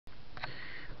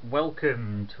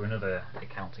Welcome to another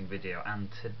accounting video, and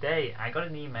today I got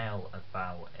an email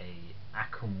about a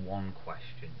ACCN1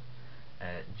 question,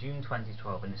 June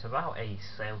 2012, and it's about a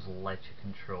sales ledger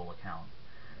control account.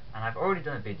 And I've already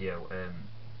done a video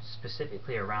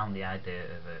specifically around the idea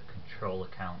of control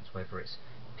accounts, whether it's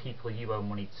people you owe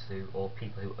money to or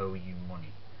people who owe you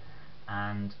money.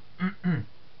 And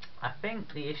I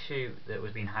think the issue that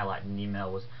was being highlighted in the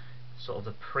email was sort of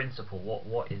the principle.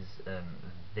 What is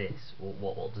this?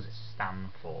 What does it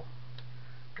stand for?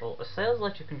 Well, a sales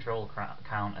ledger control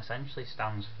account essentially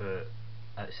stands for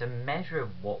it's a measure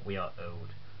of what we are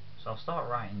owed. So I'll start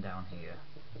writing down here.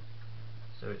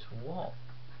 So it's what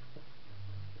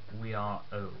we are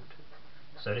owed.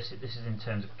 So this is in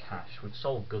terms of cash. We've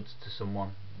sold goods to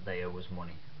someone, they owe us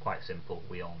money. Quite simple,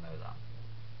 we all know that.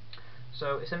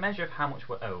 So it's a measure of how much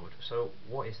we're owed. So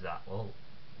what is that? Well,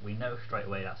 we know straight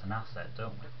away that's an asset,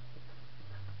 don't we?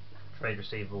 Trade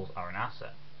receivables are an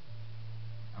asset.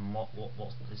 And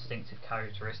what's the distinctive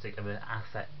characteristic of an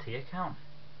asset T account?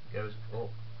 It goes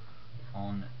up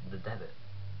on the debit.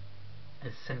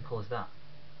 As simple as that.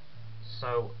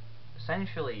 So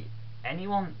essentially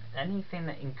anything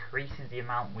that increases the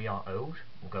amount we are owed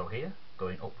will go here,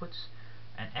 going upwards,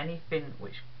 and anything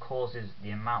which causes the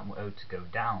amount we're owed to go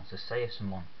down, so say if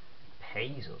someone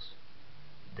pays us,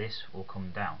 this will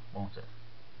come down, won't it?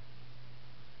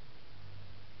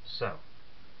 So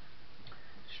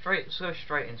let's go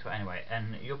straight into it anyway,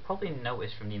 and you'll probably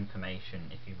notice from the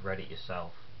information, if you've read it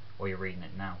yourself or you're reading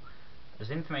it now,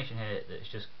 there's information here that's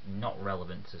just not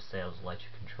relevant to sales ledger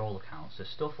control accounts. So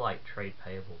stuff like trade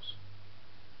payables,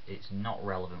 it's not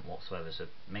relevant whatsoever, so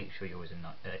make sure you always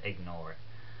ignore it.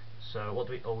 So what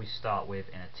do we always start with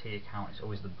in a T account? It's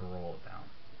always the brought down.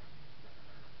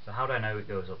 So how do I know it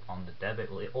goes up on the debit?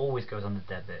 Well, it always goes on the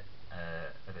debit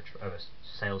of a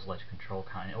sales ledger control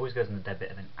account, and it always goes on the debit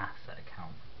of an asset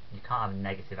account. You can't have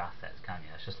negative assets, can you?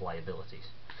 That's just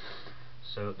liabilities.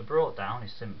 So the brought down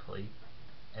is simply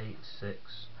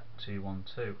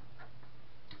 86212.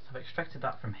 So I've extracted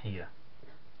that from here.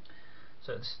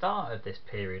 So at the start of this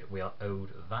period we are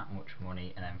owed that much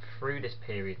money, and then through this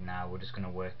period now we're just going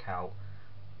to work out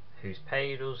who's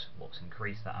paid us, what's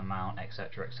increased that amount,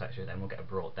 etc, etc, then we'll get a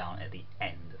brought down at the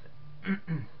end of it.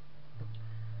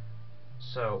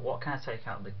 So what can I take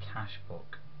out of the cash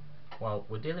book? Well,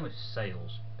 we're dealing with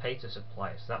sales, pay to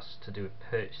suppliers, so that's to do with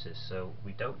purchases, so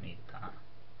we don't need that.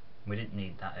 We didn't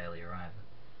need that earlier either.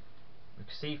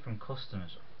 Received from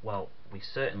customers, well, we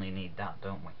certainly need that,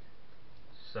 don't we?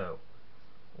 So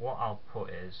what I'll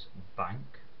put is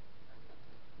bank,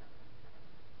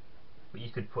 but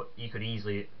you could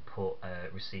easily put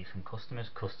received from customers,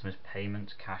 customers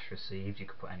payments, cash received, you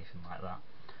could put anything like that.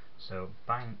 So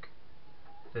bank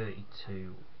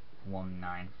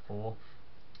 32194.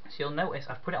 So you'll notice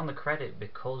I've put it on the credit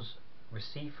because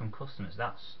received from customers,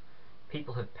 that's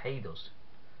people have paid us.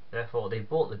 Therefore they've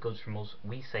bought the goods from us,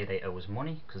 we say they owe us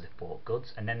money because they've bought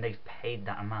goods, and then they've paid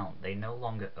that amount. They no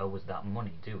longer owe us that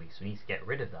money, do we? So we need to get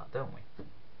rid of that, don't we?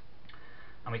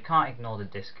 And we can't ignore the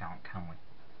discount, can we?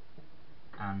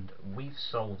 And we've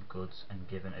sold goods and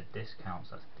given a discount,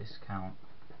 so that's discount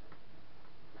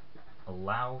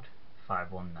allowed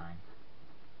 519.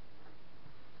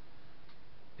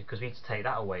 Because we need to take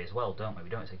that away as well, don't we? We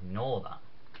don't have to ignore that.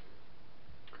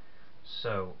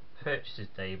 So purchases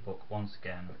day book, once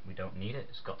again we don't need it,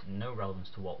 it's got no relevance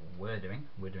to what we're doing.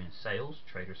 We're doing sales,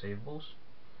 trade receivables.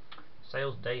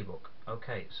 Sales day book,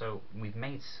 okay, so we've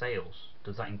made sales.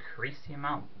 Does that increase the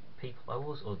amount people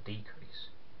owe us or decrease?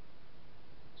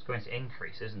 It's going to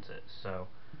increase, isn't it? So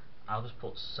I'll just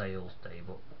put sales day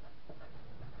book.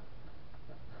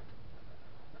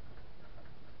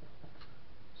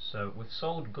 So we've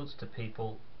sold goods to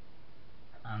people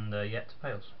and they're yet to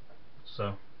pay us.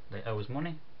 So they owe us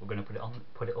money, we're going to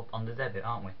put it up on the debit,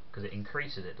 aren't we? Because it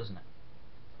increases it, doesn't it?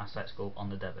 Assets go up on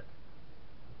the debit.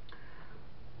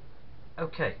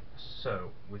 Okay,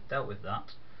 so we've dealt with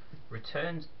that.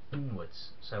 Returns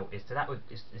inwards. So is that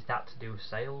to do with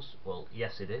sales? Well,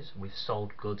 yes it is. We've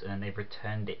sold goods and then they've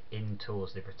returned it into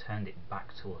us, they've returned it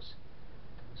back to us.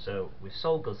 So we've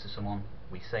sold goods to someone,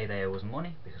 we say they owe us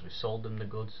money because we sold them the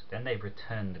goods, then they've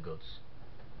returned the goods.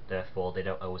 Therefore they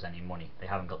don't owe us any money. They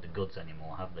haven't got the goods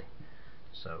anymore, have they?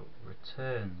 So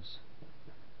returns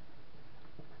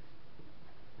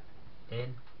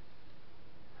in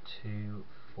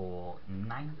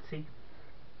 2490.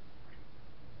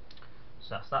 So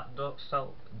that's that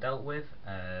dealt with.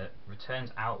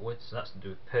 Returns outwards, so that's to do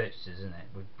with purchases, isn't it?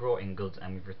 We've brought in goods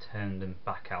and we've returned them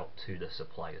back out to the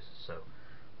suppliers, so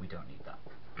we don't need that.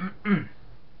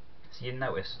 So you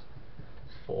noticed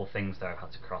 4 things that I've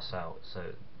had to cross out.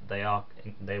 So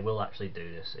they will actually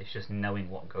do this. It's just knowing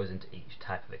what goes into each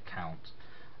type of account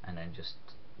and then just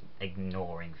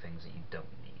ignoring things that you don't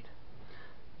need.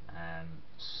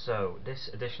 So this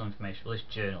additional information, this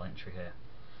journal entry here,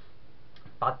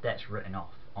 bad debt's written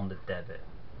off on the debit.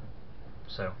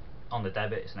 So on the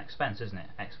debit it's an expense, isn't it?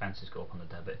 Expenses go up on the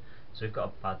debit. So we've got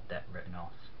a bad debt written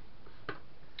off.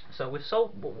 So we've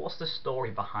sold. What's the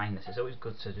story behind this? It's always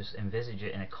good to just envisage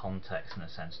it in a context, in a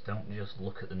sense. Don't just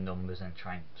look at the numbers and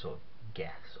try and sort of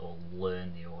guess or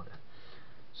learn the order.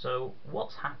 So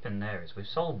what's happened there is we've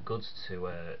sold goods to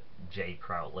J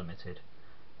Prout Limited,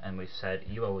 and we've said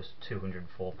you owe us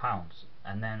 £204,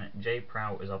 and then J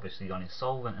Prout has obviously gone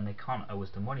insolvent and they can't owe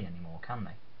us the money anymore, can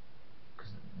they?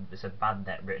 Because it's a bad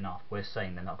debt written off. We're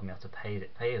saying they're not going to be able to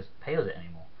pay us it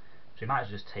anymore. So we might as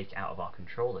well just take it out of our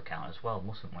control account as well,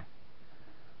 mustn't we?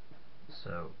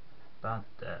 So, bad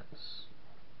debts.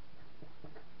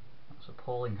 That's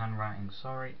appalling handwriting,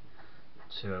 sorry.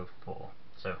 204.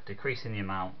 So, decreasing the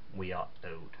amount we are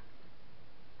owed.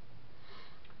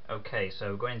 Okay,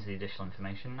 so going into the additional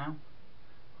information now.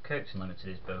 Kirkton Limited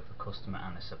is both a customer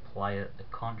and a supplier. The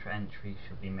contra entry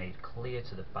should be made clear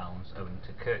to the balance owing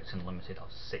to Kirkton Limited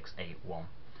of 681.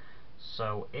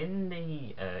 So in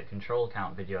the control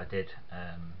account video I did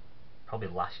probably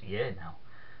last year now,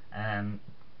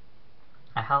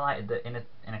 I highlighted that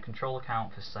in a control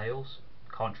account for sales,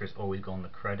 contras always go on the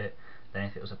credit. Then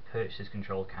if it was a purchase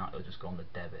control account, it would just go on the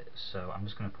debit. So I'm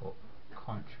just going to put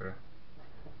contra.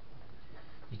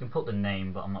 You can put the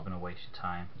name, but I'm not going to waste your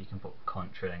time. You can put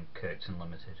contra and Kirkton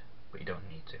Limited, but you don't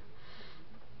need to.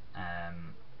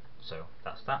 So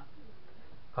that's that.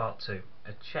 Part 2.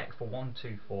 A cheque for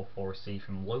 1244 received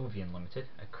from Lothian Limited,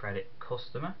 a credit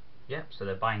customer. Yep, so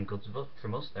they're buying goods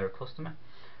from us, they're a customer.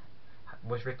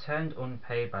 Was returned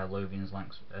unpaid by Lothian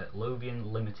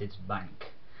Limited's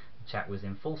bank. The cheque was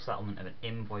in full settlement of an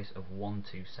invoice of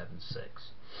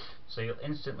 1276. So you'll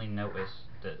instantly notice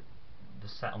that the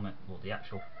settlement, well,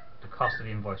 the cost of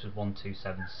the invoice was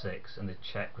 1276 and the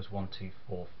cheque was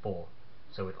 1244.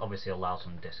 So we've obviously allowed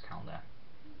some discount there.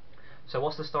 So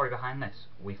what's the story behind this?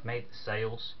 We've made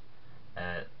sales.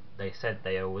 They said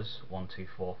they owe us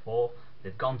 1244.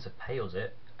 They've gone to pay us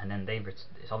it, and then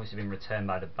it's obviously been returned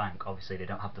by the bank. Obviously, they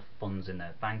don't have the funds in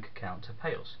their bank account to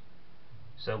pay us.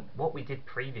 So what we did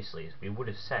previously is we would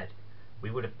have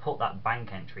put that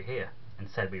bank entry here and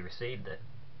said we received it,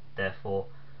 therefore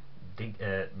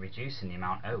reducing the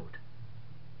amount owed.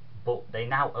 But they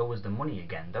now owe us the money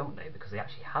again, don't they? Because they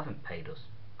actually haven't paid us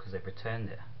because they've returned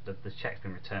it. The cheque's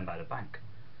been returned by the bank.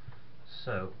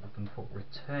 So we can put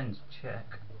returns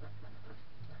cheque.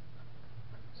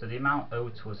 So the amount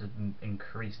owed to us has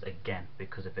increased again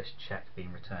because of this cheque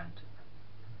being returned.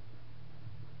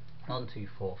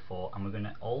 1244, and we're going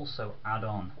to also add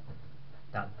on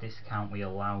that discount we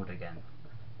allowed again.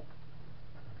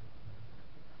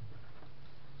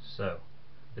 So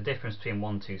the difference between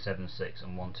 1276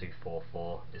 and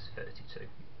 1244 is 32.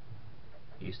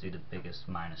 You just do the biggest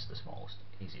minus the smallest,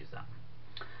 easy as that.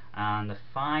 And the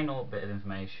final bit of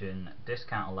information,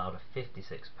 discount allowed of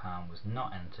 £56 was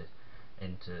not entered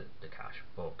into the cash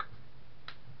book.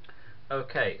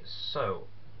 Okay, so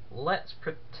let's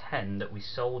pretend that we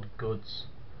sold goods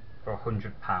for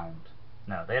 £100.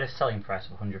 Now they had a selling price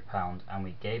of £100 and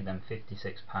we gave them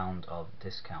 £56 of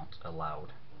discount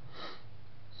allowed.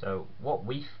 So what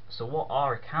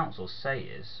our accounts will say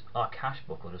is, our cash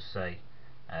book will just say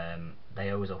they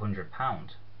owe us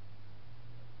 £100,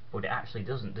 but it actually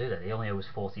doesn't do that. They only owe us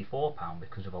 £44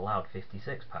 because we've allowed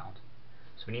 £56.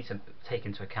 So we need to take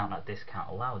into account that discount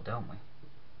allowed, don't we?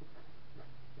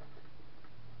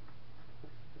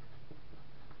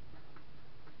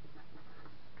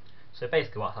 So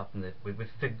basically what's happened is we've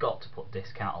forgot to put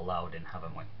discount allowed in,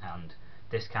 haven't we? And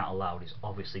discount allowed is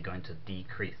obviously going to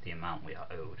decrease the amount we are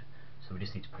owed. So we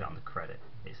just need to put it on the credit.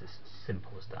 It's as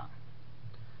simple as that.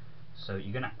 So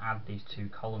you're going to add these two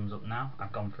columns up now.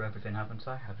 I've gone through everything, haven't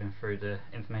I? I've been through the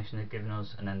information they've given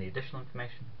us and then the additional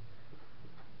information.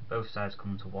 Both sides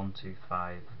come to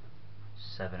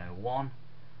 125701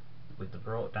 with the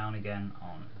brought down again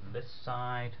on this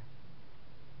side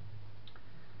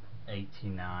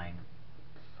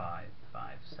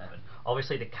 89557.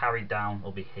 Obviously the carried down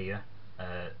will be here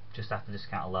just after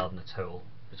discount allowed and the total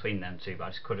between them two, but I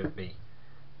just couldn't be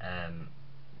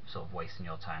sort of wasting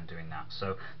your time doing that.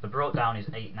 So the brought down is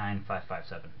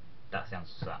 89557. That's the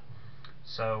answer to that.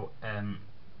 So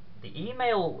the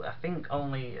email I think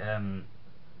only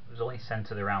was only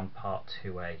centered around part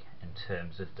 2A in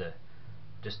terms of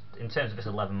this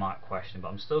 11-mark question, but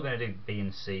I'm still going to do B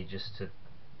and C just to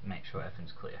make sure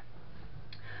everything's clear.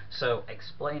 So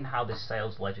explain how this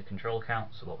sales ledger control account,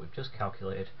 so what we've just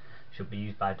calculated, should be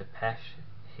used by Depeche.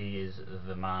 He is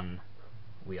the man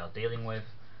we are dealing with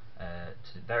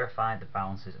to verify the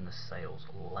balances in the sales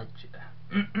ledger.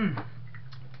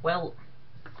 Well,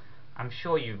 I'm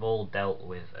sure you've all dealt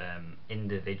with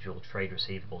individual trade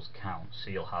receivables accounts, so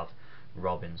you'll have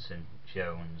Robinson,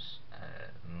 Jones,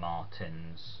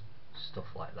 Martins,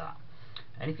 stuff like that.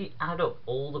 And if you add up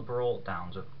all the brought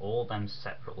downs of all them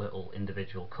separate little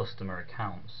individual customer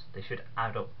accounts, they should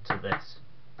add up to this.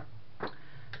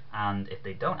 And if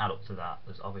they don't add up to that,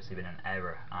 there's obviously been an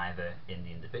error either in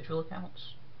the individual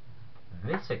accounts,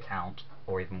 this account,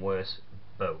 or even worse,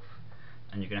 both.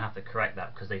 And you're going to have to correct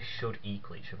that because they should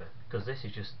equal each other, because this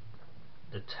is just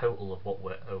the total of what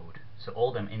we're owed. So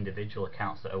all them individual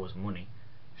accounts that owe us money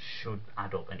should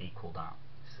add up and equal that.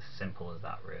 It's as simple as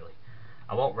that, really.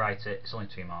 I won't write it, it's only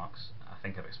 2 marks. I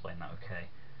think I've explained that okay.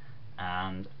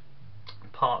 And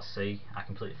part C, I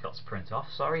completely forgot to print off,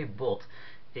 sorry, but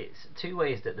it's 2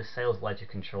 ways that the sales ledger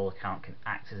control account can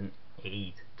act as an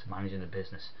aid to managing the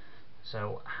business.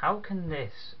 So how can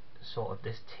this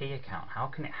T account, how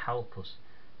can it help us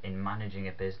in managing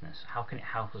a business? How can it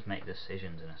help us make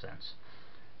decisions, in a sense?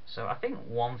 So I think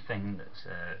one thing that's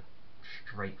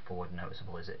straightforward,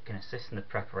 noticeable, is it can assist in the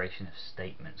preparation of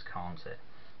statements, can't it?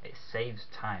 It saves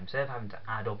time. Instead of having to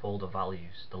add up all the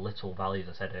values, the little values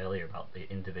I said earlier about the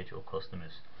individual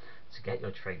customers, to get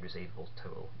your trade receivables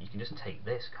total, you can just take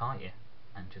this, can't you,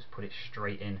 and just put it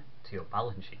straight in to your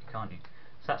balance sheet, can't you?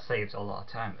 So that saves a lot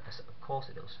of time. Of course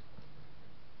it does.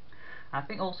 I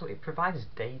think also it provides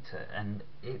data, and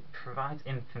it provides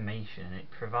information, and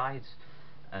it provides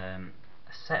a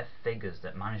set of figures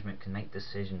that management can make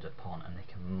decisions upon, and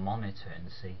they can monitor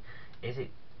and see,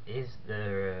 is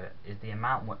the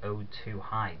amount we're owed too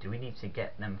high? Do we need to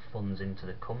get them funds into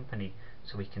the company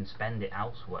so we can spend it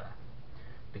elsewhere?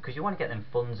 Because you want to get them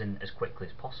funds in as quickly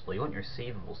as possible. You want your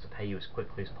receivables to pay you as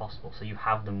quickly as possible, so you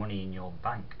have the money in your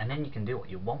bank, and then you can do what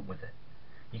you want with it.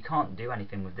 You can't do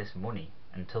anything with this money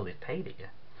until they've paid it you.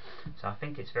 So I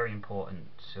think it's very important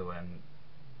to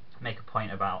make a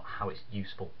point about how it's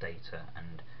useful data,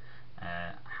 and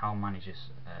how managers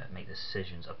make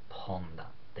decisions upon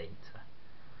that data.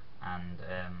 And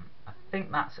I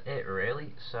think that's it,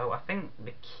 really. So I think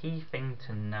the key thing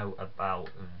to know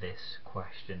about this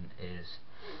question is,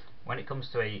 when it comes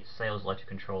to a sales ledger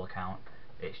control account,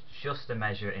 it's just a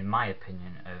measure, in my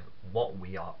opinion, of what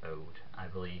we are owed. I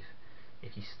believe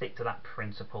if you stick to that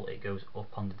principle, it goes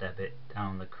up on the debit, down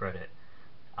on the credit.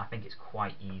 I think it's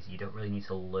quite easy. You don't really need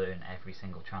to learn every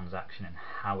single transaction and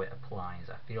how it applies.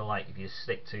 I feel like if you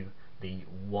stick to the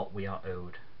what we are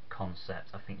owed concept,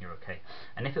 I think you're okay.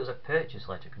 And if it was a purchase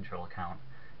ledger control account,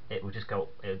 it would just go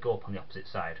up on the opposite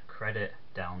side, credit,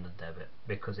 down the debit,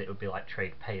 because it would be like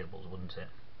trade payables, wouldn't it?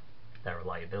 They're a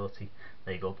liability,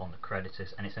 they go up on the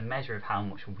creditors, and it's a measure of how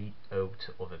much we owe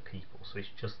to other people. So it's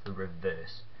just the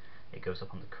reverse. It goes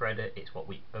up on the credit, it's what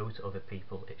we owe to other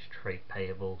people, it's trade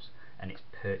payables, and it's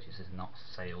purchases, not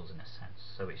sales, in a sense.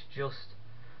 So it's just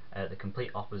the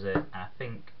complete opposite, and I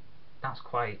think that's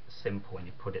quite simple when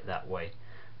you put it that way.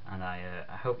 And I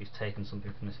hope you've taken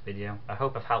something from this video. I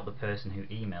hope I've helped the person who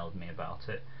emailed me about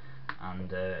it,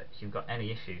 and if you've got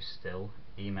any issues still,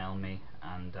 email me,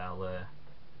 and I'll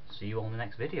see you all in the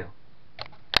next video.